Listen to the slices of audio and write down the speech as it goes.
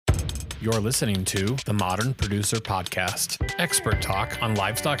You're listening to the Modern Producer Podcast, expert talk on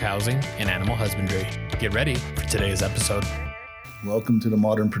livestock housing and animal husbandry. Get ready for today's episode. Welcome to the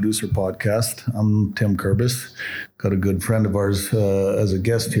Modern Producer Podcast. I'm Tim Kurbis. Got a good friend of ours as a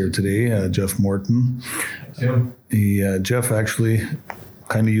guest here today, Jeff Morten. Jeff actually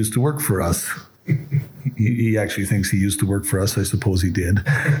kind of used to work for us. He actually thinks he used to work for us. I suppose he did.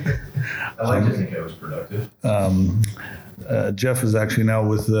 I like to think I was productive. Jeff is actually now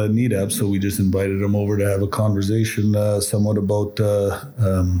with NEDAP, so we just invited him over to have a conversation somewhat about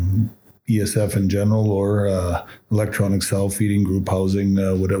ESF in general or electronic cell feeding, group housing,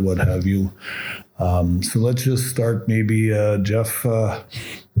 what have you. So let's just start maybe, Jeff,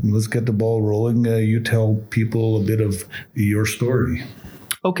 let's get the ball rolling. You tell people a bit of your story.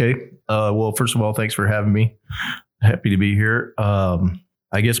 Okay. Well, first of all, thanks for having me. Happy to be here.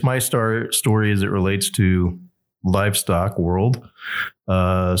 I guess my story as it relates to livestock world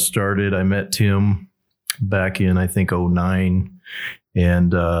I met Tim back in, I think, 2009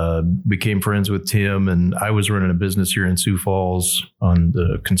 and became friends with Tim. And I was running a business here in Sioux Falls on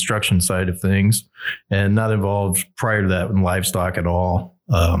the construction side of things and not involved prior to that in livestock at all.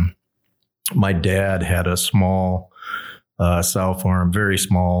 My dad had a small sow farm, very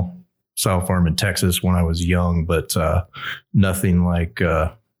small sow farm in Texas when I was young, but nothing like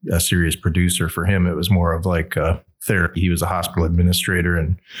a serious producer. For him, it was more of like therapy. He was a hospital administrator,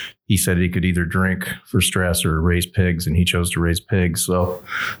 and he said he could either drink for stress or raise pigs, and he chose to raise pigs. So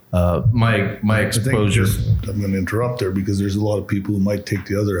my exposure. I'm going to interrupt there because there's a lot of people who might take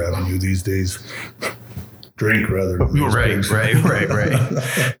the other avenue these days. Drink rather than raise pigs.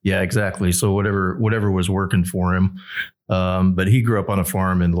 Right. Yeah, exactly. So whatever was working for him. But he grew up on a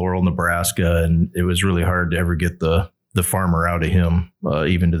farm in Laurel, Nebraska, and it was really hard to ever get the farmer out of him,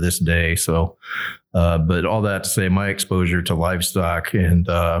 even to this day. So, but all that to say, my exposure to livestock and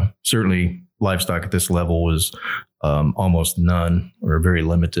certainly livestock at this level was almost none or very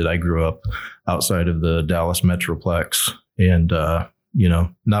limited. I grew up outside of the Dallas Metroplex and,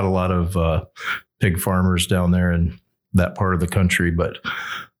 not a lot of pig farmers down there in that part of the country, but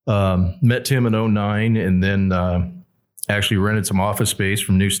met Tim in 2009 and then actually rented some office space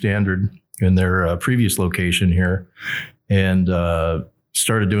from New Standard in their previous location here and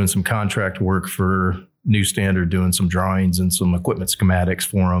started doing some contract work for New Standard, doing some drawings and some equipment schematics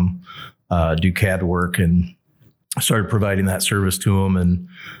for them, do CAD work, and started providing that service to them.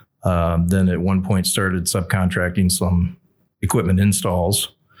 And then at one point started subcontracting some equipment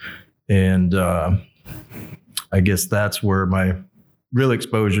installs. And I guess that's where my real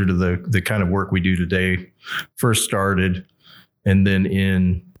exposure to the kind of work we do today first started. And then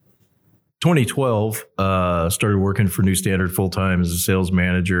in 2012, started working for New Standard full-time as a sales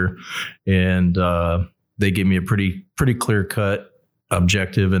manager. And they gave me a pretty clear-cut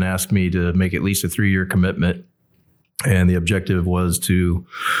objective and asked me to make at least a 3-year commitment. And the objective was to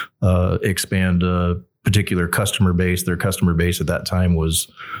expand a particular customer base. Their customer base at that time was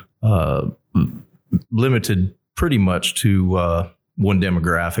limited pretty much to one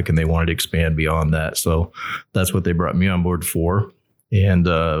demographic, and they wanted to expand beyond that. So that's what they brought me on board for. And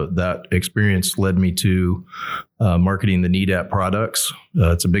that experience led me to marketing the NEDAP products.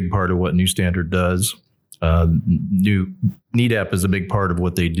 It's a big part of what New Standard does. NEDAP is a big part of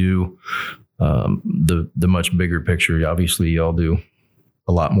what they do. The much bigger picture, obviously, y'all do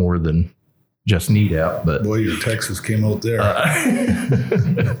a lot more than just NEDAP. But boy, your Texas came out there.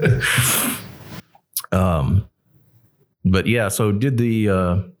 But yeah, so did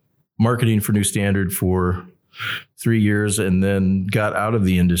the marketing for New Standard for 3 years and then got out of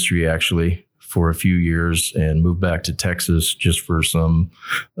the industry actually for a few years and moved back to Texas just for some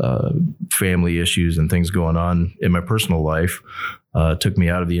family issues and things going on in my personal life. Took me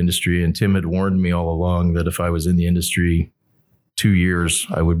out of the industry, and Tim had warned me all along that if I was in the industry 2 years,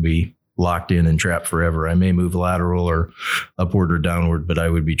 I would be locked in and trapped forever. I may move lateral or upward or downward, but I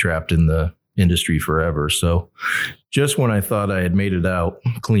would be trapped in the industry forever. So just when I thought I had made it out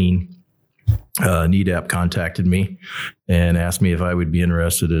clean, NEDAP contacted me and asked me if I would be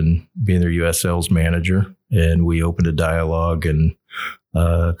interested in being their U.S. sales manager. And we opened a dialogue, and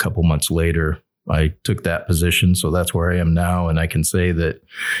a couple months later, I took that position. So that's where I am now. And I can say that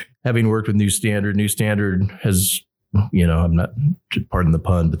having worked with New Standard has, I'm not, pardon the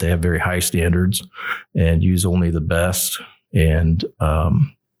pun, but they have very high standards and use only the best. And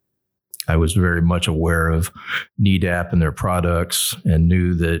I was very much aware of NEDAP and their products and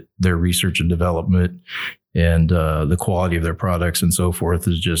knew that their research and development and the quality of their products and so forth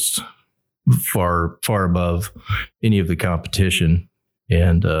is just far, far above any of the competition.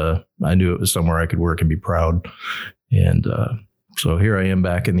 And I knew it was somewhere I could work and be proud. And So here I am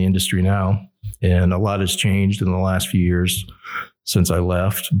back in the industry now, and a lot has changed in the last few years since I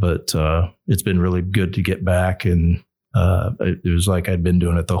left, but it's been really good to get back. And it was like I'd been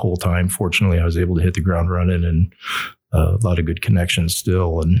doing it the whole time. Fortunately, I was able to hit the ground running, and a lot of good connections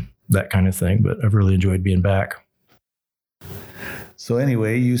still and that kind of thing. But I've really enjoyed being back. So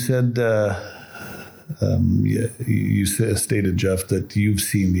anyway, you said, you stated, Jeff, that you've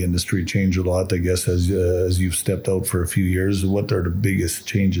seen the industry change a lot, I guess, as you've stepped out for a few years. What are the biggest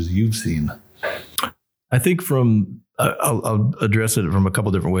changes you've seen? I think I'll address it from a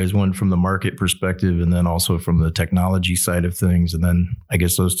couple different ways. One, from the market perspective, and then also from the technology side of things. And then I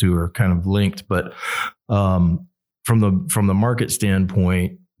guess those two are kind of linked. But from the market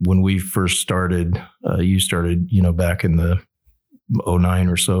standpoint, when we first started, you started, back in the 2009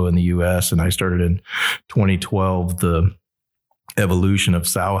 or so in the U.S., and I started in 2012. The evolution of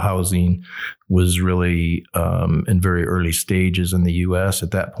sow housing was really in very early stages in the U.S.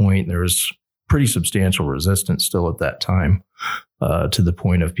 At that point, there was pretty substantial resistance still at that time, to the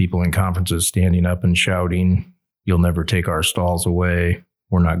point of people in conferences standing up and shouting, "You'll never take our stalls away.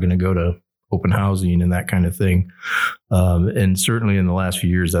 We're not going to go to open housing," and that kind of thing. And certainly in the last few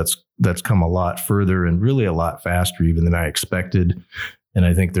years, that's come a lot further and really a lot faster even than I expected. And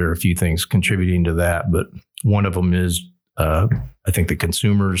I think there are a few things contributing to that, but one of them is I think the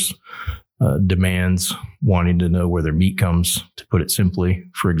consumers' demands, wanting to know where their meat comes, to put it simply,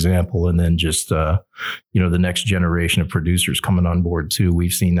 for example, and then just the next generation of producers coming on board too.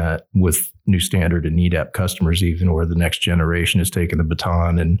 We've seen that with New Standard and NEDAP customers, even where the next generation has taken the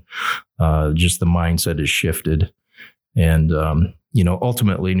baton and just the mindset has shifted. And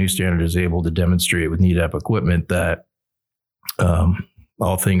ultimately, New Standard is able to demonstrate with NEDAP equipment that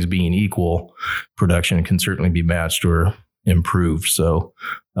all things being equal, production can certainly be matched or improved. So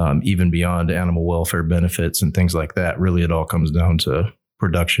even beyond animal welfare benefits and things like that, really it all comes down to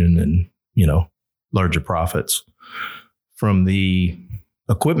production and, larger profits. From the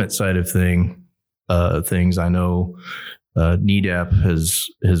equipment side of things, I know NEDAP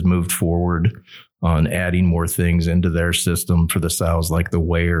has moved forward on adding more things into their system for the sows, like the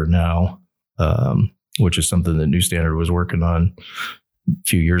weigher now, which is something that New Standard was working on a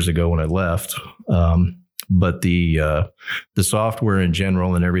few years ago when I left. But the software in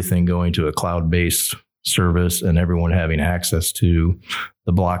general and everything going to a cloud-based service and everyone having access to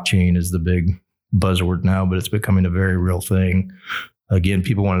the blockchain is the big buzzword now, but it's becoming a very real thing. Again,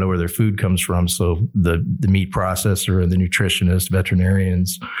 people want to know where their food comes from. So the meat processor and the nutritionist,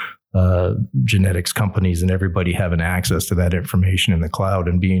 veterinarians, genetics companies, and everybody having access to that information in the cloud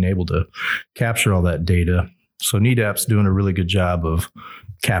and being able to capture all that data. So NEDAP's doing a really good job of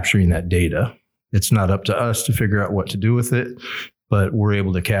capturing that data. It's not up to us to figure out what to do with it, but we're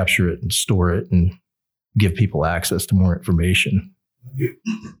able to capture it and store it and give people access to more information.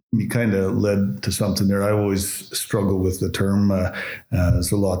 You kind of led to something there. I always struggle with the term.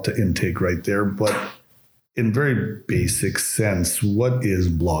 There's a lot to intake right there, but in very basic sense, what is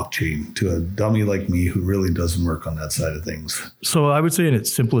blockchain to a dummy like me who really doesn't work on that side of things? So I would say in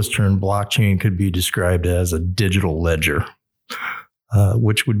its simplest term, blockchain could be described as a digital ledger.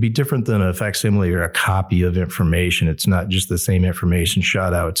 Which would be different than a facsimile or a copy of information. It's not just the same information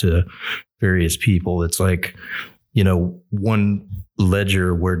shot out to various people. It's like, one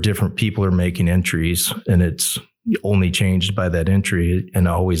ledger where different people are making entries, and it's only changed by that entry and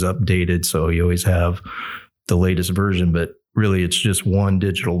always updated. So you always have the latest version, but really it's just one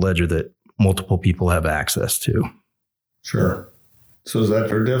digital ledger that multiple people have access to. Sure. So is that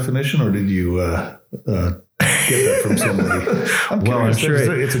your definition, or did you get that from somebody? I'm sure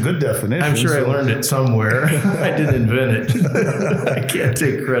it's a good definition. I'm sure I learned it somewhere. I didn't invent it. I can't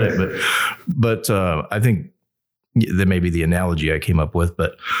take credit, but I think that may be the analogy I came up with.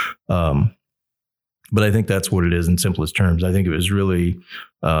 But I think that's what it is in simplest terms. I think it was really,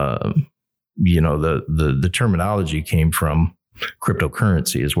 the terminology came from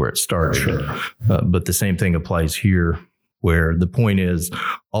cryptocurrency is where it started. Sure. But the same thing applies here, where the point is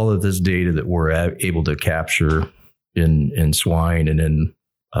all of this data that we're able to capture in swine and in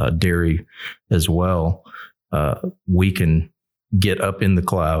dairy as well, we can get up in the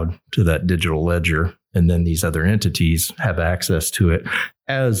cloud to that digital ledger, and then these other entities have access to it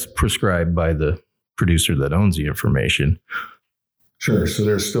as prescribed by the producer that owns the information. Sure. So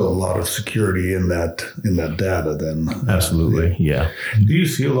there's still a lot of security in that data then. Absolutely. Yeah. Do you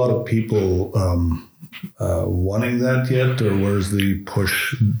see a lot of people wanting that yet, or where's the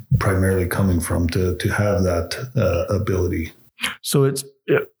push primarily coming from to have that ability? So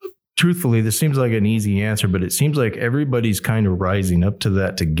truthfully, this seems like an easy answer, but it seems like everybody's kind of rising up to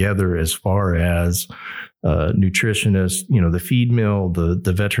that together as far as nutritionists, the feed mill,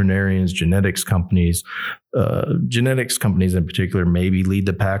 the veterinarians, genetics companies in particular maybe lead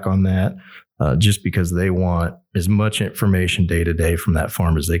the pack on that, just because they want as much information day to day from that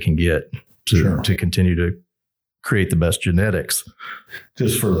farm as they can get to continue to create the best genetics.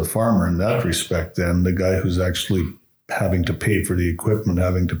 Just for the farmer in that respect, then the guy who's actually having to pay for the equipment,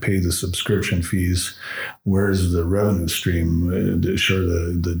 having to pay the subscription fees, where's the revenue stream? Sure,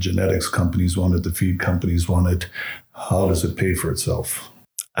 the genetics companies want it, the feed companies want it. How does it pay for itself?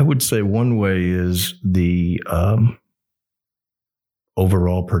 I would say one way is the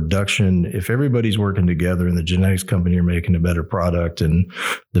overall production. If everybody's working together and the genetics company are making a better product and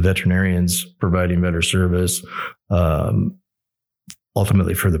the veterinarians providing better service,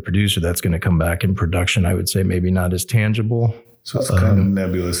 ultimately for the producer, that's going to come back in production. I would say maybe not as tangible. So it's kind of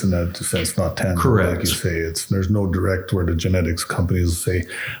nebulous in that sense, not tangible. Correct. Like you say, there's no direct where the genetics companies say,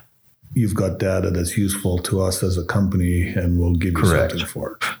 you've got data that's useful to us as a company and we'll give you something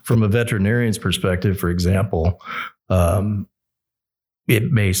for it. From a veterinarian's perspective, for example,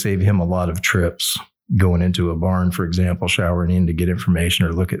 it may save him a lot of trips going into a barn, for example, showering in to get information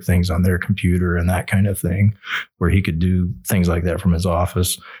or look at things on their computer and that kind of thing, where he could do things like that from his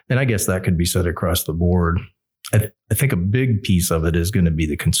office. And I guess that could be said across the board. I think a big piece of it is going to be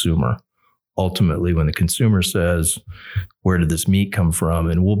the consumer. Ultimately, when the consumer says, where did this meat come from?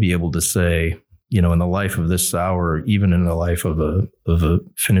 And we'll be able to say, in the life of this sow, or even in the life of a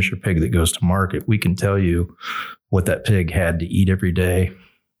finisher pig that goes to market, we can tell you what that pig had to eat every day,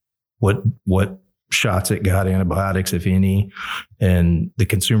 what shots it got, antibiotics, if any, and the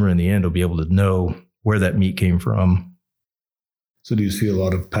consumer in the end will be able to know where that meat came from. So do you see a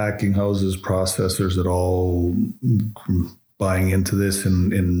lot of packing houses, processors at all buying into this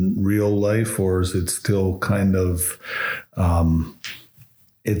in real life, or is it still kind of,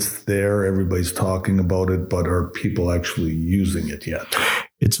 it's there, everybody's talking about it, but are people actually using it yet?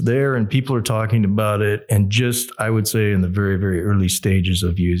 It's there and people are talking about it, and just, I would say, in the very, very early stages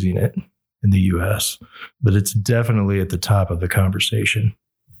of using it in the U.S., but it's definitely at the top of the conversation.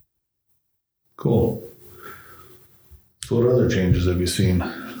 Cool. So what other changes have you seen?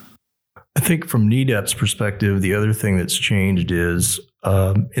 I think from NEDAP's perspective, the other thing that's changed is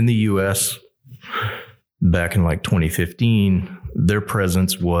in the U.S., back in like 2015, their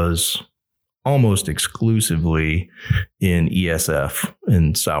presence was almost exclusively in ESF,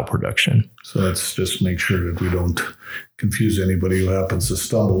 in sow production. So let's just make sure that we don't confuse anybody who happens to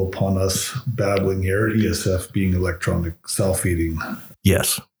stumble upon us babbling here. ESF being electronic self-feeding.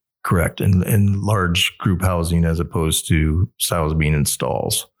 Yes, correct. And large group housing as opposed to sows being in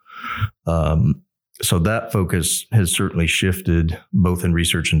stalls. So that focus has certainly shifted both in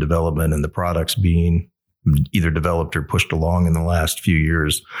research and development and the products being either developed or pushed along in the last few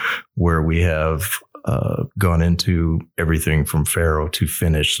years, where we have gone into everything from farrow to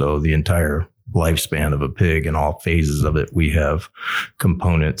finish. So the entire lifespan of a pig and all phases of it, we have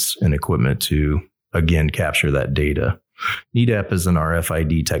components and equipment to, again, capture that data. NEDAP is an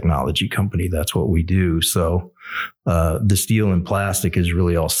RFID technology company. That's what we do. So the steel and plastic is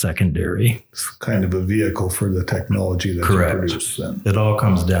really all secondary. It's kind of a vehicle for the technology that Correct. You produce. Then. It all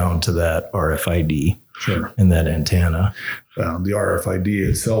comes down to that RFID. Sure. And that antenna. The RFID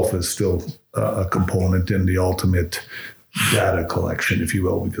itself is still a component in the ultimate data collection, if you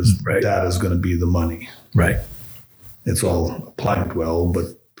will, because data is going to be the money. Right. It's all applied well, but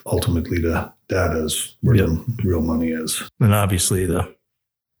ultimately the data is where the real money is. And obviously,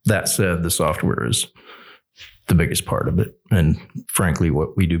 that said, the software is the biggest part of it, and frankly,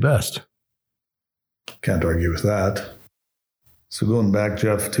 what we do best. Can't argue with that. So going back,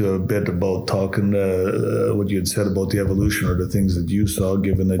 Jeff, to a bit about talking what you had said about the evolution or the things that you saw,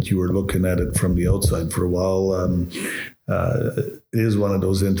 given that you were looking at it from the outside for a while, it is one of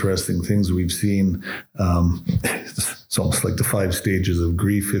those interesting things we've seen. It's almost like the 5 stages of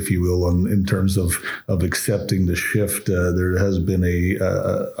grief, if you will, in terms of accepting the shift. There has been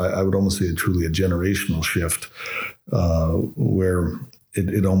I would almost say truly a generational shift where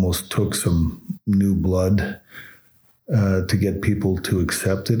it almost took some new blood to get people to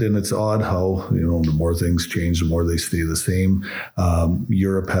accept it. And it's odd how, the more things change, the more they stay the same.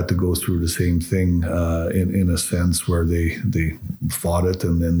 Europe had to go through the same thing in a sense where they fought it,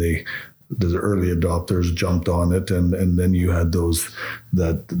 and then the early adopters jumped on it, and then you had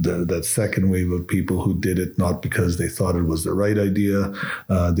that second wave of people who did it not because they thought it was the right idea.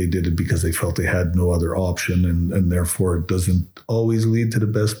 They did it because they felt they had no other option, and therefore it doesn't always lead to the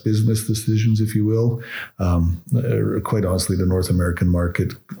best business decisions, if you will. Quite honestly, the North American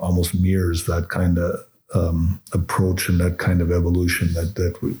market almost mirrors that kind of approach and that kind of evolution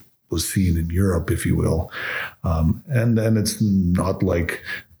that was seen in Europe, if you will. And it's not like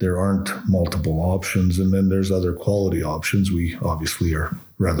there aren't multiple options. And then there's other quality options. We obviously are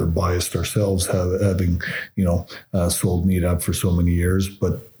rather biased ourselves, having, sold Needup for so many years.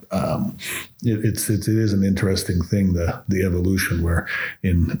 But it is an interesting thing, the evolution, where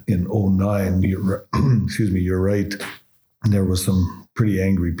in 2009, you're right, there was some pretty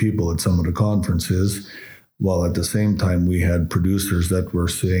angry people at some of the conferences, while at the same time we had producers that were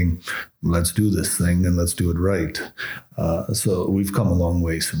saying, let's do this thing and let's do it right. So we've come a long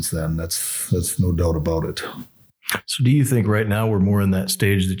way since then. That's no doubt about it. So do you think right now we're more in that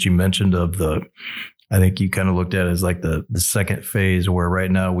stage that you mentioned of I think you kind of looked at it as like the second phase, where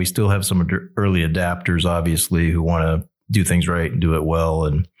right now we still have some early adapters, obviously, who want to do things right and do it well.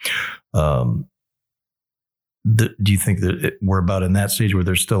 And do you think that we're about in that stage where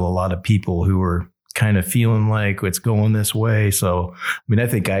there's still a lot of people who are kind of feeling like it's going this way? So, I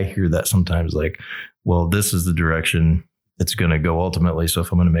think I hear that sometimes, like, well, this is the direction it's going to go ultimately. So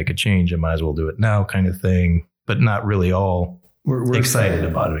if I'm going to make a change, I might as well do it now, kind of thing, but not really all we're excited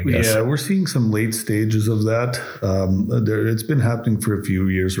about it, I guess. Yeah, we're seeing some late stages of that. It's been happening for a few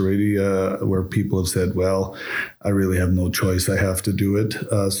years already, where people have said, well, I really have no choice. I have to do it.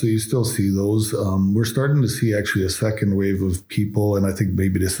 So you still see those. We're starting to see actually a second wave of people, and I think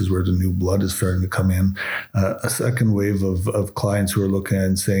maybe this is where the new blood is starting to come in, a second wave of clients who are looking at it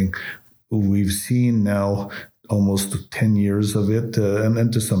and saying, we've seen now almost 10 years of it, and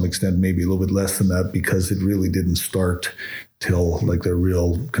then to some extent, maybe a little bit less than that, because it really didn't start till, like, the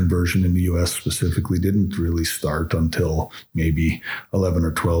real conversion in the US specifically didn't really start until maybe 11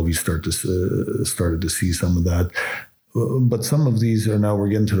 or 12. You started to see some of that. But some of these are now, we're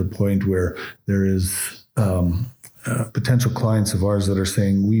getting to the point where there is potential clients of ours that are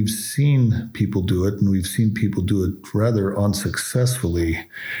saying, we've seen people do it, and we've seen people do it rather unsuccessfula,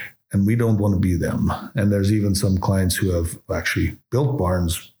 and we don't want to be them. And there's even some clients who have actually built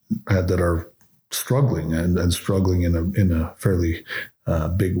barns that are struggling and struggling in a fairly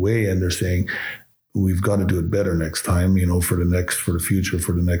big way. And they're saying, we've got to do it better next time, for the future,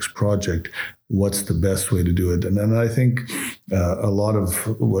 for the next project. What's the best way to do it? And then I think a lot of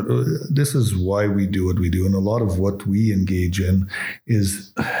this is why we do what we do. And a lot of what we engage in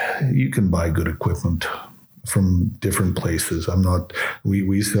is, you can buy good equipment from different places.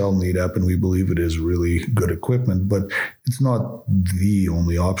 We sell Needup, and we believe it is really good equipment, but it's not the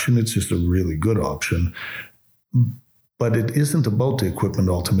only option. It's just a really good option. But it isn't about the equipment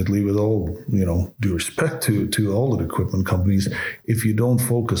ultimately, with all, due respect to all of the equipment companies. If you don't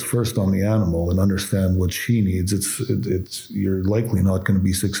focus first on the animal and understand what she needs, you're likely not going to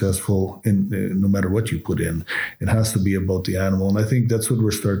be successful in no matter what you put in. It has to be about the animal. And I think that's what we're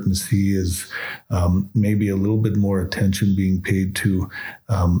starting to see is maybe a little bit more attention being paid to.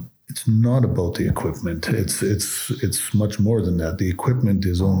 It's not about the equipment. It's much more than that. The equipment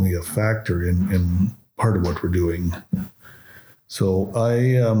is only a factor in part of what we're doing. So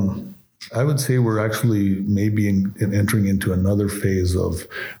I would say we're actually maybe entering into another phase of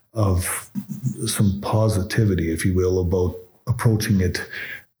some positivity, if you will, about approaching it,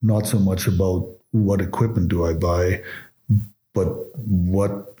 not so much about what equipment do I buy, but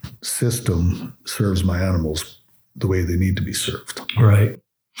what system serves my animals the way they need to be served. Right.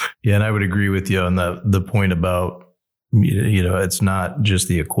 Yeah, and I would agree with you on the point about, it's not just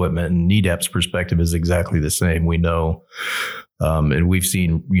the equipment, and Needup's perspective is exactly the same. We know, and we've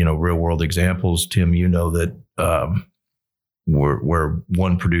seen, real world examples, Tim, that where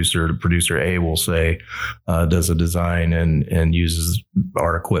one producer A will say, does a design and uses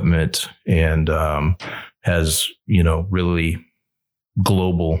our equipment and has, really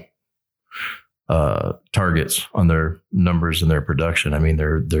global targets on their numbers and their production. I mean,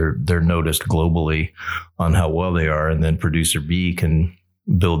 they're noticed globally on how well they are, and then producer B can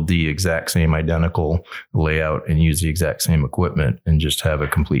build the exact same identical layout and use the exact same equipment and just have a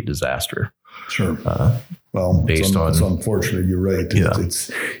complete disaster. Sure. Well, it's unfortunate. You're right. Yeah.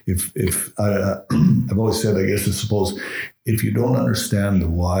 It's if I've always said, I guess, I suppose, if you don't understand the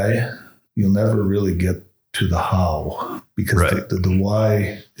why, you'll never really get to the how, because right. the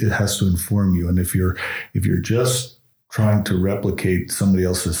why, it has to inform you. And if you're just trying to replicate somebody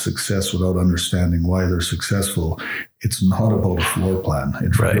else's success without understanding why they're successful, it's not about a floor plan.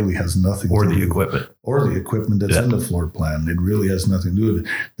 It right. really has nothing or to the do equipment or the equipment that's in the floor plan. It really has nothing to do with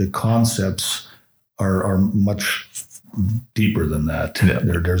it. The concepts are much deeper than that. Yeah.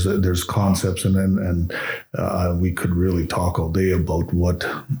 There's concepts, and we could really talk all day about what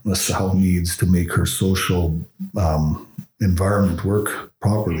a sow needs to make her social environment work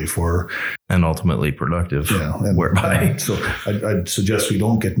properly for, and ultimately productive. Yeah, and whereby. So I'd suggest we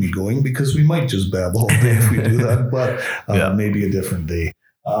don't get me going, because we might just babble all day if we do that, but maybe a different day.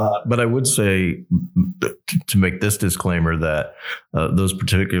 But I would say, to make this disclaimer, that those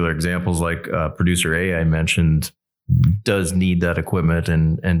particular examples, like producer A I mentioned, does need that equipment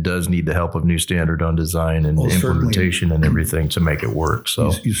and does need the help of New Standard on design and implementation and everything to make it work.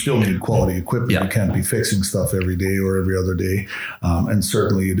 So you still need quality equipment. You can't be fixing stuff every day or every other day. And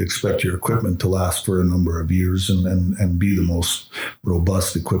certainly you'd expect your equipment to last for a number of years and be the most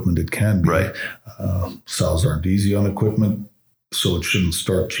robust equipment it can be. Right. Sales aren't easy on equipment, so it shouldn't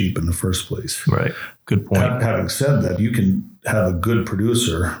start cheap in the first place. Right. Good point. Having said that, you can have a good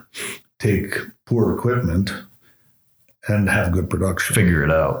producer take poor equipment and have good production. Figure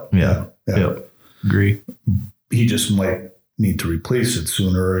it out. Yeah. Yep. Agree. He just might need to replace it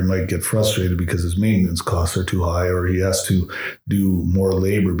sooner, or he might get frustrated because his maintenance costs are too high, or he has to do more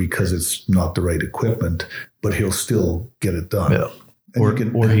labor because it's not the right equipment, but he'll still get it done. Yeah. Or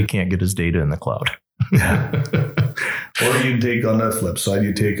he can't get his data in the cloud. Or you take, on the flip side,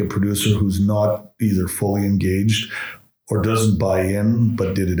 you take a producer who's not either fully engaged or doesn't buy in,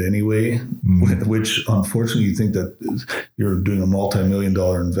 but did it anyway, which unfortunately you think that you're doing a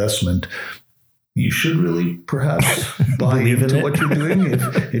multi-million-dollar investment. You should really perhaps buy into what you're doing.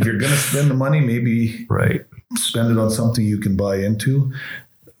 If you're going to spend the money, maybe spend it on something you can buy into.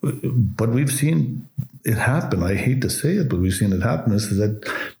 But we've seen it happen. I hate to say it, but we've seen it happen. Is that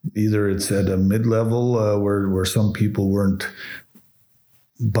either it's at a mid-level where some people weren't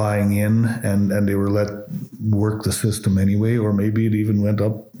buying in and they were let work the system anyway, or maybe it even went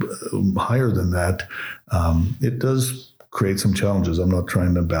up higher than that. It does create some challenges. I'm not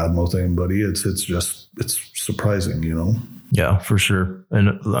trying to badmouth anybody. It's surprising, you know? Yeah, for sure.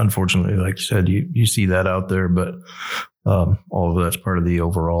 And unfortunately, like you said, you see that out there, but all of that's part of the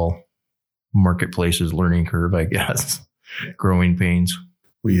overall marketplace's learning curve, I guess. Growing pains.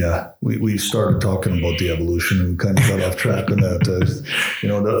 We started talking about the evolution and kind of got off track on that.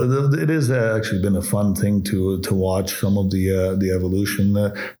 It has actually been a fun thing to watch some of the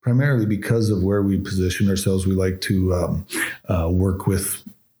evolution, primarily because of where we position ourselves. We like to work with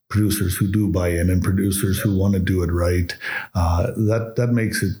producers who do buy in and producers who want to do it right. That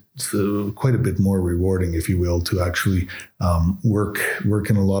makes it quite a bit more rewarding, if you will, to actually work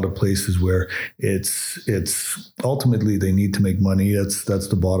in a lot of places where it's ultimately they need to make money. That's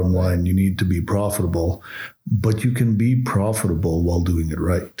the bottom line. You need to be profitable, but you can be profitable while doing it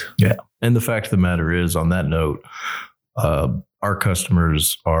right. Yeah. And the fact of the matter is, on that note, our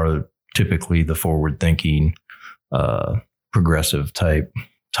customers are typically the forward-thinking, progressive type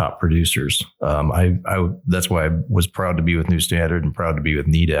top producers. That's why I was proud to be with New Standard and proud to be with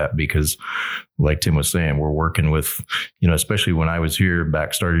NEDAP, because like Tim was saying, we're working with, especially when I was here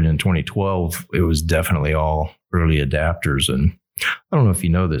back started in 2012, it was definitely all early adapters. And I don't know if you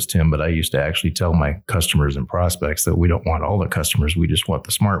know this, Tim, but I used to actually tell my customers and prospects that we don't want all the customers. We just want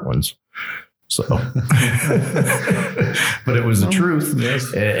the smart ones. So, but it was the truth.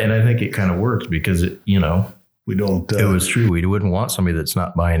 Yes. And I think it kind of worked because we don't. It was true. We wouldn't want somebody that's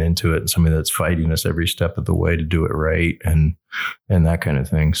not buying into it and somebody that's fighting us every step of the way to do it right and that kind of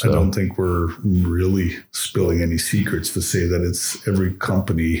thing. So I don't think we're really spilling any secrets to say that it's every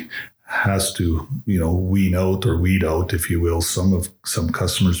company has to, weed out, if you will, some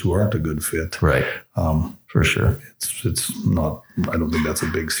customers who aren't a good fit. Right. For sure. It's not. I don't think that's a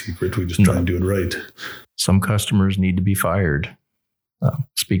big secret. We just try and do it right. Some customers need to be fired.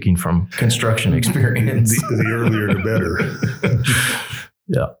 Speaking from construction experience, the earlier the better.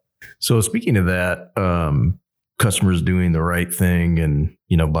 Yeah. So speaking of that, customers doing the right thing and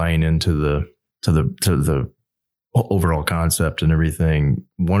buying into the overall concept and everything.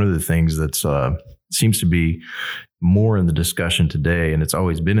 One of the things that's seems to be more in the discussion today, and it's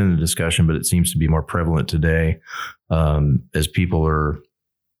always been in the discussion, but it seems to be more prevalent today as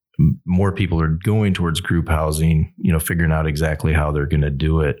more people are going towards group housing, figuring out exactly how they're going to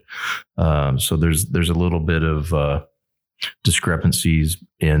do it. So there's a little bit of discrepancies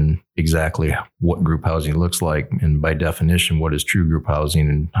in exactly what group housing looks like. And by definition, what is true group housing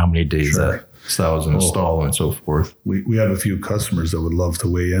and how many days that allows an install and so forth. We have a few customers that would love to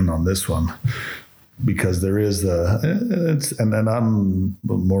weigh in on this one, because there is and I'm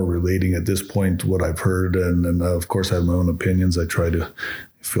more relating at this point to what I've heard. And of course I have my own opinions. I try to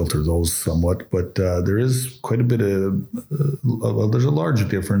filter those somewhat, but there is quite a bit there's a large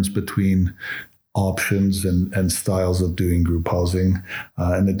difference between options and styles of doing group housing.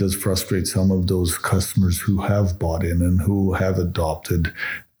 And it does frustrate some of those customers who have bought in and who have adopted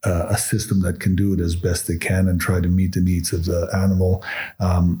a system that can do it as best they can and try to meet the needs of the animal.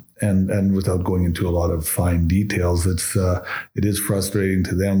 And without going into a lot of fine details, it is frustrating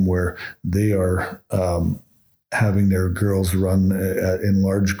to them where they are having their girls run in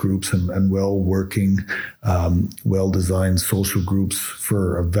large groups and well-working, well-designed social groups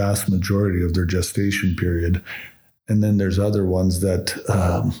for a vast majority of their gestation period. And then there's other ones that,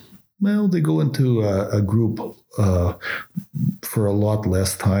 they go into a group for a lot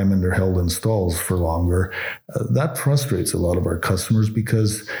less time and they're held in stalls for longer. That frustrates a lot of our customers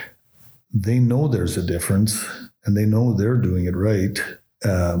because they know there's a difference and they know they're doing it right.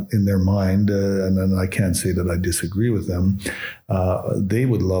 In their mind, and then I can't say that I disagree with them. They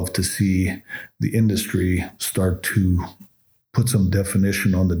would love to see the industry start to put some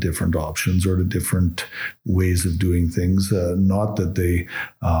definition on the different options or the different ways of doing things. Not that they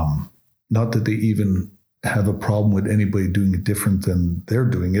even have a problem with anybody doing it different than they're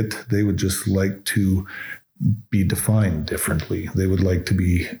doing it. They would just like to be defined differently. They would like to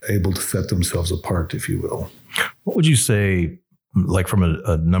be able to set themselves apart, if you will. What would you say, like from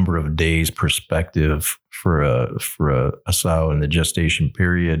a number of days perspective for a sow in the gestation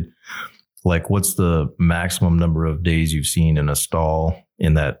period, like what's the maximum number of days you've seen in a stall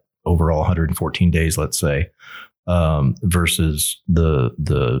in that overall 114 days, let's say, versus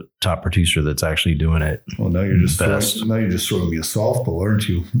the top producer that's actually doing it? Well, now you're just throwing me a softball, aren't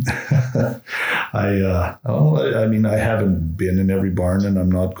you? I haven't been in every barn, and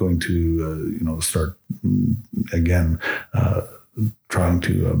I'm not going to start again trying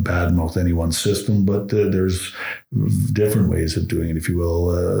to badmouth anyone's system, but there's different ways of doing it, if you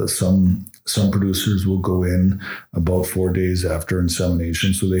will. Some producers will go in about 4 days after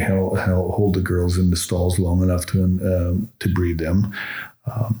insemination, so they hold the girls in the stalls long enough to breed them.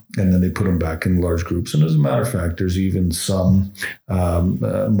 And then they put them back in large groups. And as a matter of fact, there's even some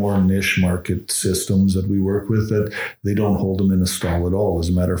more niche market systems that we work with that they don't hold them in a stall at all. As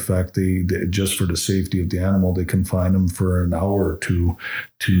a matter of fact, they just for the safety of the animal, they confine them for an hour or two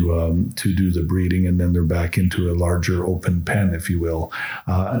to do the breeding, and then they're back into a larger open pen, if you will.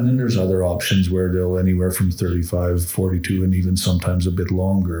 And then there's other options where they'll anywhere from 35, 42, and even sometimes a bit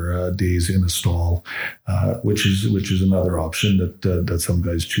longer days in a stall, which is another option that some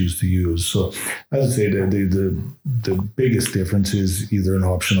guys choose to use. So I would say that the biggest difference is either an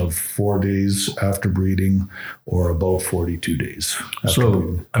option of 4 days after breeding or about 42 days. So,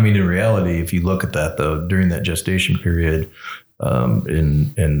 breeding. I mean, in reality, if you look at that though, during that gestation period,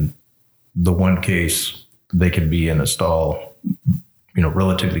 in the one case, they could be in a stall,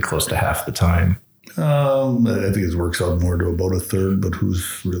 relatively close to half the time. I think it works out more to about a third, but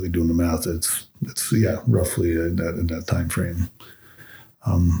who's really doing the math? It's roughly in that time frame.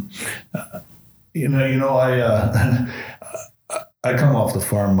 I come off the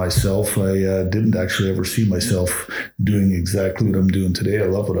farm myself. I didn't actually ever see myself doing exactly what I'm doing today. I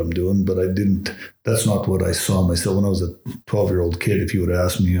love what I'm doing, but that's not what I saw myself. When I was a 12-year-old kid, if you would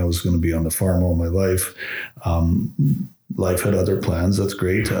ask me, I was going to be on the farm all my life. Life had other plans. That's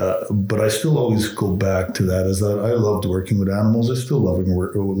great. But I still always go back to that, as that I loved working with animals. I still love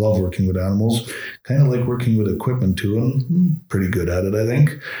working with animals, kind of like working with equipment too, and I'm pretty good at it, I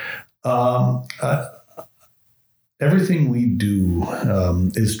think. Everything we do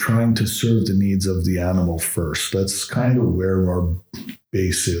is trying to serve the needs of the animal first. That's kind of where our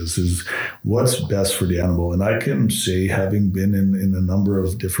base is what's best for the animal. And I can say, having been in a number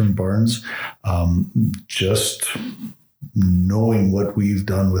of different barns, just knowing what we've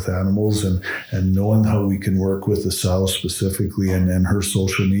done with animals and knowing how we can work with the sow specifically and her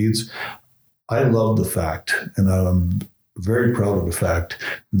social needs, I love the fact, and I'm very proud of the fact,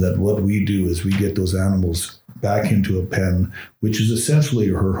 that what we do is we get those animals back into a pen, which is essentially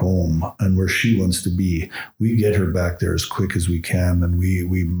her home and where she wants to be. We get her back there as quick as we can, and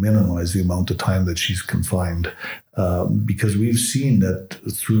we minimize the amount of time that she's confined, because we've seen that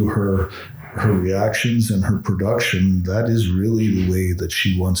through her reactions and her production, that is really the way that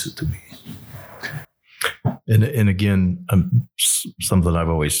she wants it to be. And again, something I've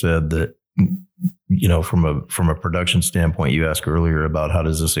always said, that from a production standpoint, you asked earlier about how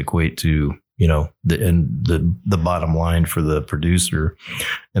does this equate to the bottom line for the producer,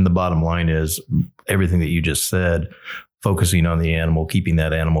 and the bottom line is everything that you just said, focusing on the animal, keeping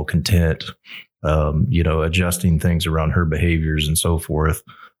that animal content, adjusting things around her behaviors and so forth.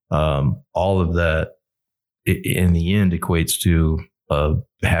 All of that in the end equates to a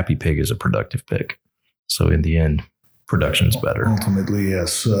happy pig is a productive pig. So in the end, production's better. Ultimately,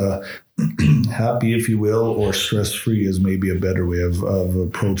 yes. Happy, if you will, or stress-free is maybe a better way of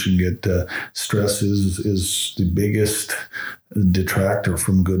approaching it. Stress is the biggest detractor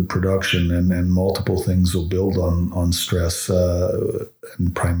from good production, and multiple things will build on stress.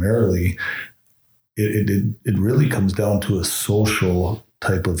 And primarily, it really comes down to a social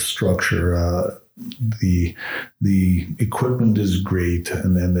type of structure. The equipment is great,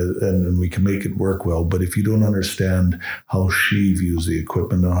 and we can make it work well. But if you don't understand how she views the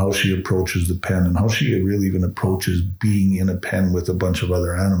equipment and how she approaches the pen and how she really even approaches being in a pen with a bunch of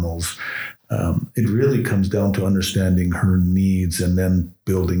other animals, it really comes down to understanding her needs and then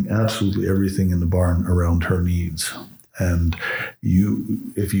building absolutely everything in the barn around her needs. And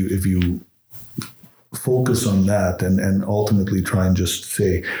if you focus on that and ultimately try and just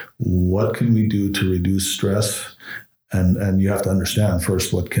say, what can we do to reduce stress? And you have to understand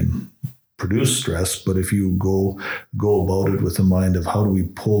first what can produce stress. But if you go about it with the mind of how do we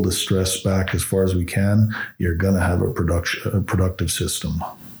pull the stress back as far as we can, you're going to have a productive system.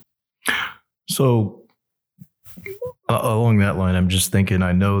 So along that line, I'm just thinking,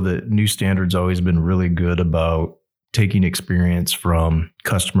 I know that New Standard's always been really good about taking experience from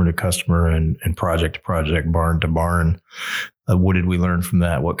customer to customer and project to project, barn to barn. What did we learn from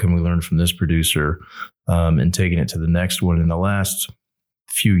that? What can we learn from this producer? And taking it to the next one. In the last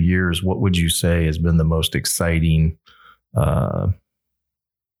few years, what would you say has been the most exciting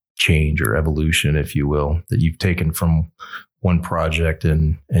change or evolution, if you will, that you've taken from one project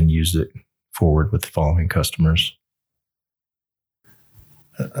and used it forward with the following customers?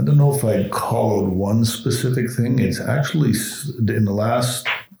 I don't know if I'd call it one specific thing. It's actually in the last,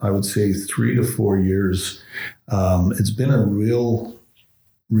 I would say, 3 to 4 years, it's been a real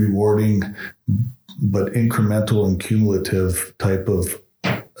rewarding but incremental and cumulative type of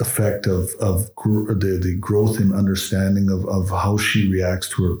effect of the growth in understanding of how she reacts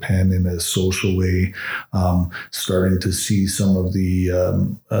to her pen in a social way, starting to see some of the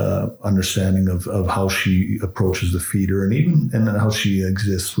understanding of how she approaches the feeder and how she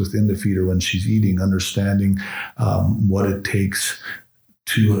exists within the feeder when she's eating, understanding what it takes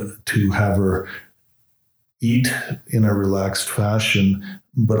to have her eat in a relaxed fashion,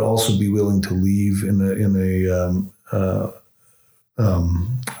 but also be willing to leave in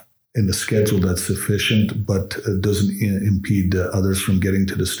a schedule that's sufficient, but doesn't impede others from getting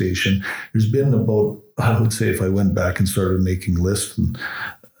to the station. There's been about, I would say, if I went back and started making lists, and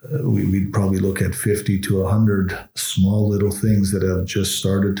we'd probably look at 50 to 100 small little things that have just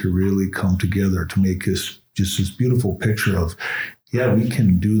started to really come together to make this beautiful picture of, yeah, we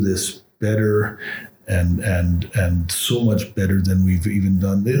can do this better and so much better than we've even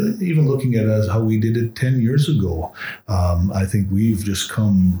done. Even looking at it as how we did it 10 years ago, I think we've just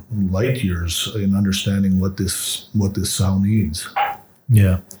come light years in understanding what this sow needs.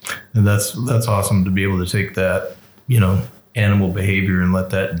 Yeah, and that's awesome to be able to take that, animal behavior and let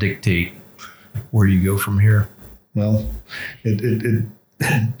that dictate where you go from here. Well, it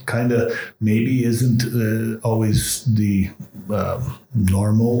kind of maybe isn't always the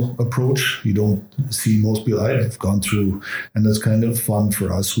normal approach. You don't see most people. I've gone through, and that's kind of fun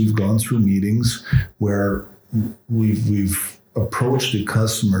for us. We've gone through meetings where we've approached the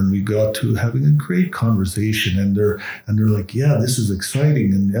customer and we got to having a great conversation, and they're like, yeah, this is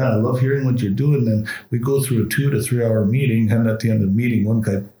exciting, and yeah, I love hearing what you're doing. And we go through a 2 to 3 hour meeting, and at the end of the meeting, one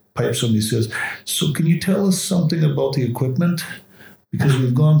guy pipes up and he says, so can you tell us something about the equipment? Because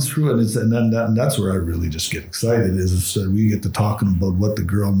we've gone through it, and that's where I really just get excited, is we get to talking about what the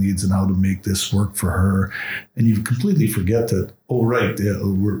girl needs and how to make this work for her. And you completely forget that, oh, right, yeah,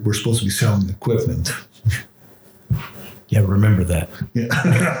 we're supposed to be selling equipment. Yeah, remember that. Yeah.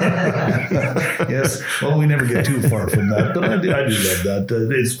 Yes. Well, we never get too far from that, but I do love that.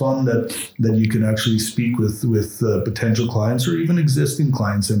 It's fun that you can actually speak with potential clients or even existing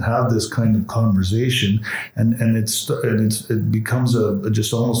clients and have this kind of conversation, and it becomes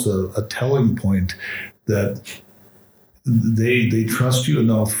just almost a telling point that they trust you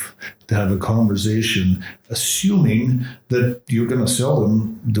enough to have a conversation, assuming that you're going to sell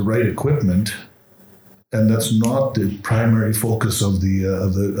them the right equipment. And that's not the primary focus of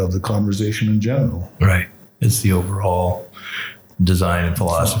the conversation in general. Right. It's the overall design and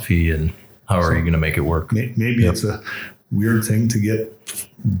philosophy, and how are you going to make it work? Maybe It's a weird thing to get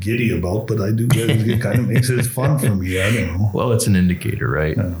giddy about, but I do get it kind of makes it fun for me. I don't know. Well, it's an indicator,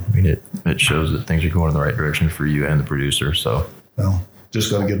 right? I mean, it shows that things are going in the right direction for you and the producer. So, well,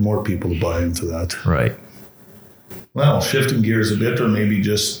 just got to get more people to buy into that. Right. Well, shifting gears a bit, or maybe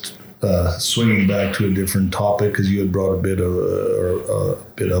just swinging back to a different topic, because you had brought a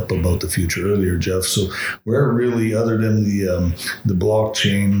bit bit up about the future earlier, Jeff. So where really, other than the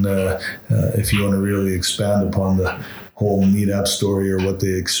blockchain, if you want to really expand upon the whole NEADAP story, or what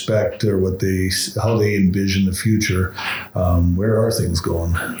they expect, or how they envision the future, where are things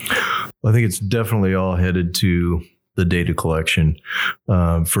going? I think it's definitely all headed to the data collection.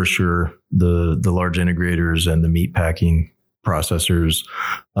 For sure, the large integrators and the meat packing processors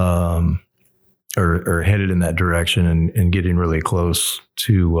are headed in that direction and getting really close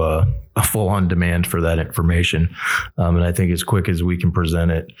to a full-on demand for that information. And I think as quick as we can present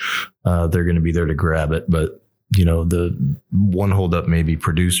it, they're going to be there to grab it. But the one holdup may be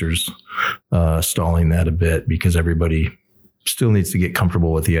producers stalling that a bit, because everybody still needs to get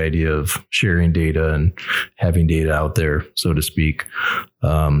comfortable with the idea of sharing data and having data out there, so to speak.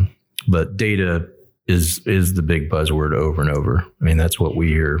 But data is the big buzzword over and over. I mean, that's what we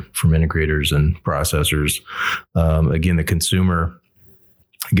hear from integrators and processors. Again, the consumer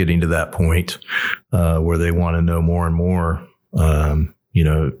getting to that point where they want to know more and more.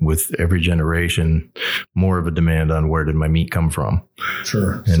 With every generation, more of a demand on where did my meat come from.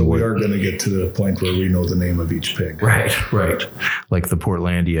 Sure. And so we are going to get to the point where we know the name of each pig. Right. Like the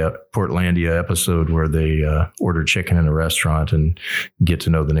Portlandia episode where they order chicken in a restaurant and get to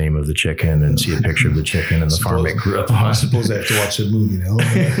know the name of the chicken and see a picture of the chicken and the farm it grew up on. I suppose I have to watch that movie now.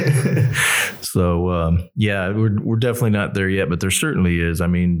 So, we're definitely not there yet, but there certainly is. I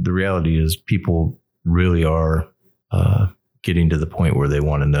mean, the reality is people really are getting to the point where they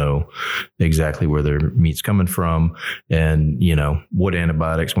want to know exactly where their meat's coming from, and what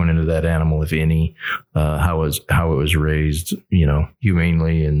antibiotics went into that animal, if any, how it was raised,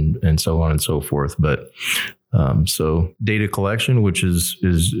 humanely, and so on and so forth. But so data collection, which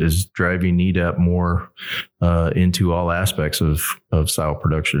is driving NEADAP more into all aspects of sow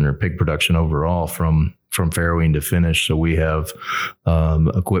production or pig production overall, from farrowing to finish. So we have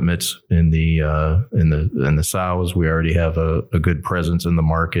equipment in the sows. We already have a good presence in the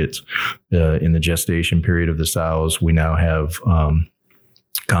market. In the gestation period of the sows, we now have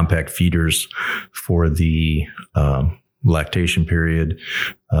compact feeders for the lactation period.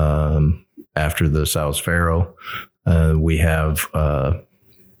 After the sows farrow, we have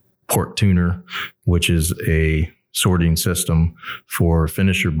port tuner, which is a sorting system for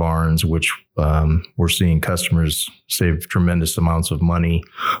finisher barns, which we're seeing customers save tremendous amounts of money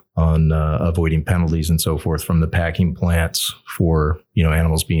on avoiding penalties and so forth from the packing plants for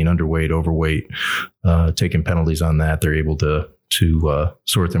animals being underweight, overweight, taking penalties on that. They're able to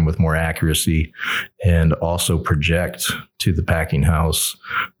sort them with more accuracy, and also project to the packing house,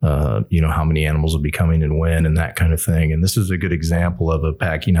 how many animals will be coming and when, and that kind of thing. And this is a good example of a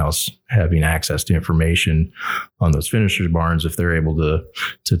packing house having access to information on those finishers barns. If they're able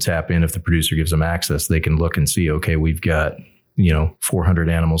to tap in, if the producer gives them access, they can look and see, okay, we've got 400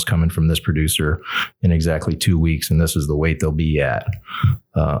 animals coming from this producer in exactly 2 weeks, and this is the weight they'll be at.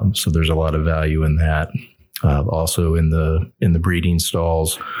 So there's a lot of value in that. Also in the breeding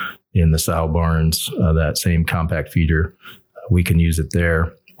stalls, in the sow barns, that same compact feeder, we can use it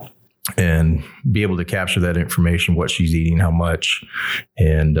there and be able to capture that information, what she's eating, how much,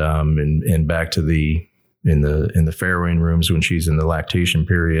 and back to in the farrowing rooms when she's in the lactation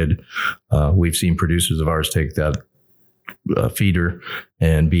period. We've seen producers of ours take that feeder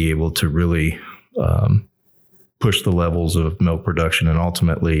and be able to really push the levels of milk production and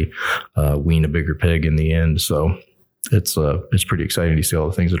ultimately wean a bigger pig in the end. So it's pretty exciting to see all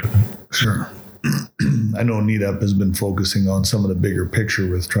the things that are. Sure. I know NEADAP has been focusing on some of the bigger picture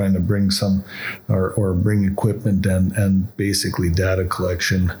with trying to bring some or bring equipment and basically data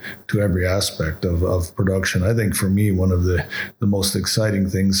collection to every aspect of production. I think for me, one of the most exciting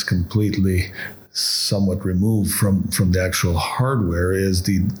things, completely somewhat removed from the actual hardware, is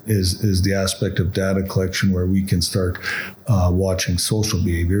the aspect of data collection, where we can start watching social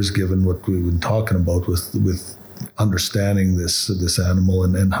behaviors, given what we've been talking about with understanding this animal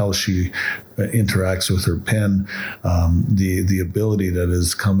and how she interacts with her pen. The ability that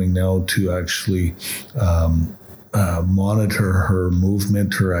is coming now to actually monitor her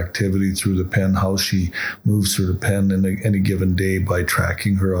movement, her activity through the pen, how she moves through the pen in any given day by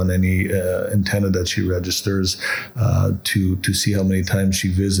tracking her on any antenna that she registers, to see how many times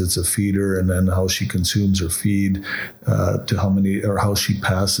she visits a feeder, and then how she consumes her feed, to how many or how she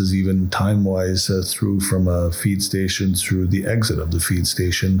passes even time-wise through from a feed station through the exit of the feed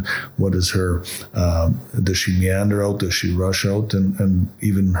station. What is her, does she meander out, does she rush out, and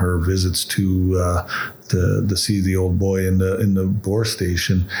even her visits to see the old boy in the bore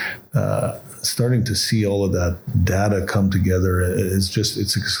station. starting to see all of that data come together it's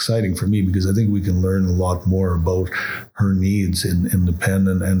exciting for me, because I think we can learn a lot more about her needs in the pen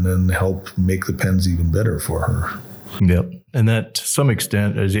and then help make the pens even better for her. Yep. And that, to some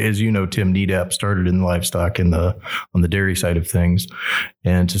extent, as you know, Tim, NEDAP started in livestock on the dairy side of things.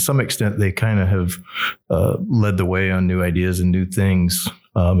 And to some extent, they kind of have led the way on new ideas and new things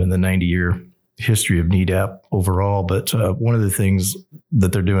in the 90-year history of NEDAP overall. But one of the things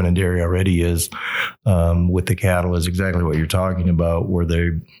that they're doing in dairy already is with the cattle is exactly what you're talking about, where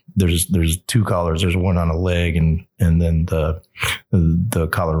there's two collars. There's one on a leg and then the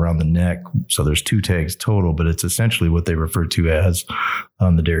collar around the neck. So there's 2 tags total, but it's essentially what they refer to as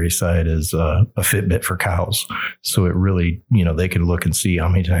on the dairy side as a Fitbit for cows. So it really, they can look and see how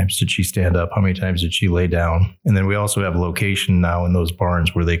many times did she stand up, how many times did she lay down. And then we also have location now in those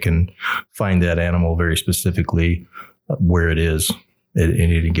barns where they can find that animal very specifically where it is at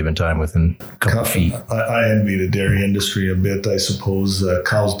any given time within a couple feet. I envy the dairy industry a bit. I suppose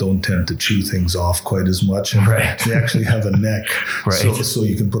cows don't tend to chew things off quite as much. And right. They actually have a neck, right. so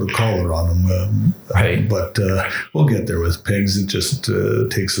you can put a collar on them. Right. But we'll get there with pigs. It just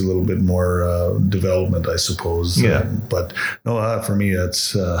takes a little bit more development, I suppose. Yeah. But no, for me,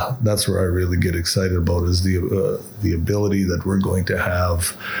 that's where I really get excited about is the ability that we're going to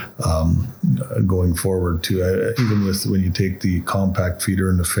have going forward to even with when you take the compact feeder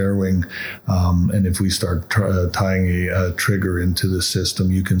and the fair wing, and if we start tying a trigger into the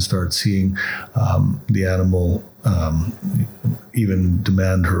system, you can start seeing the animal even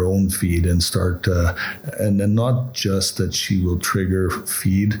demand her own feed and start and then not just that she will trigger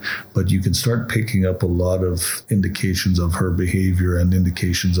feed, but you can start picking up a lot of indications of her behavior and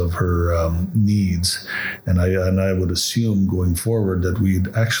indications of her needs, and I would assume going forward that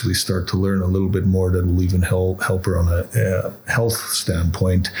we'd actually start to learn a little bit more that will even help her on a health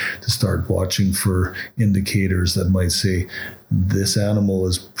standpoint to start watching for indicators that might say this animal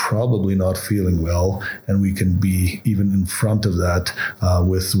is probably not feeling well, and we can be even in front of that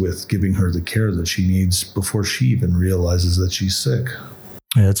with giving her the care that she needs before she even realizes that she's sick.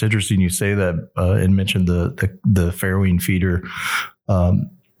 Yeah, it's interesting you say that and mention the farrowing feeder.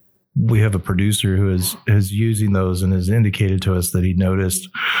 We have a producer who is using those and has indicated to us that he noticed.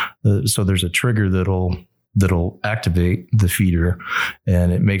 So there's a trigger that'll activate the feeder,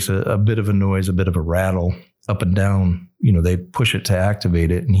 and it makes a bit of a noise, a bit of a rattle up and down. They push it to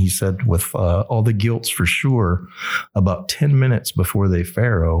activate it. And he said with all the gilts for sure, about 10 minutes before they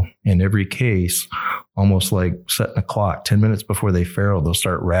farrow, in every case, almost like setting a clock, 10 minutes before they farrow, they'll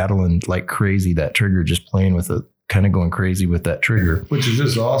start rattling like crazy, that trigger, just playing with it, kind of going crazy with that trigger. Which is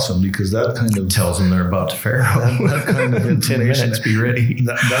just awesome, because that kind of tells them they're about to farrow. That kind of in 10 minutes, be ready.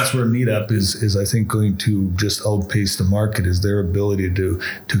 That's where NEDAP is I think going to just outpace the market, is their ability to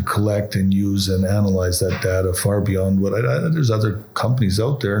collect and use and analyze that data far beyond what there's other companies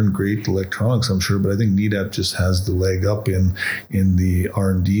out there and great electronics, I'm sure, but I think NEDAP just has the leg up in the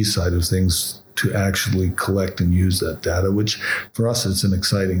R&D side of things to actually collect and use that data, which for us, it's an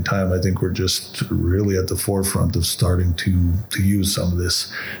exciting time. I think we're just really at the forefront of starting to use some of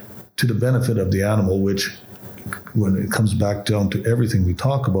this to the benefit of the animal, which when it comes back down to everything we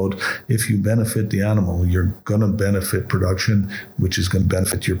talk about, if you benefit the animal, you're going to benefit production, which is going to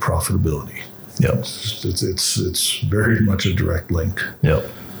benefit your profitability. Yep. It's very much a direct link. Yep.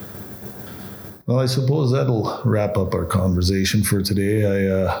 Well, I suppose that'll wrap up our conversation for today.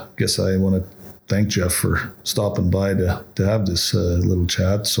 I guess I want to thank Jeff for stopping by to have this little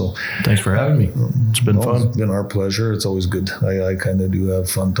chat. So thanks for having me. It's been fun. It's been our pleasure. It's always good. I kind of do have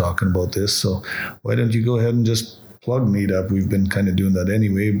fun talking about this. So why don't you go ahead and just plug NEDAP? We've been kind of doing that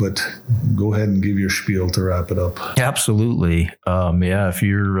anyway, but go ahead and give your spiel to wrap it up. Absolutely. If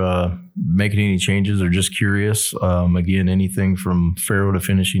you're making any changes or just curious, again, anything from farrow to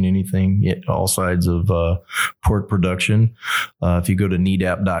finishing anything, all sides of pork production. If you go to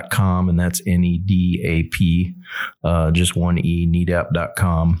nedap.com, and that's NEDAP, just one E,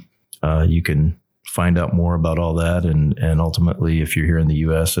 nedap.com, you can find out more about all that. And ultimately, if you're here in the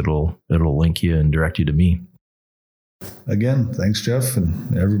U.S., it'll link you and direct you to me. Again, thanks, Jeff,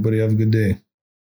 and everybody have a good day.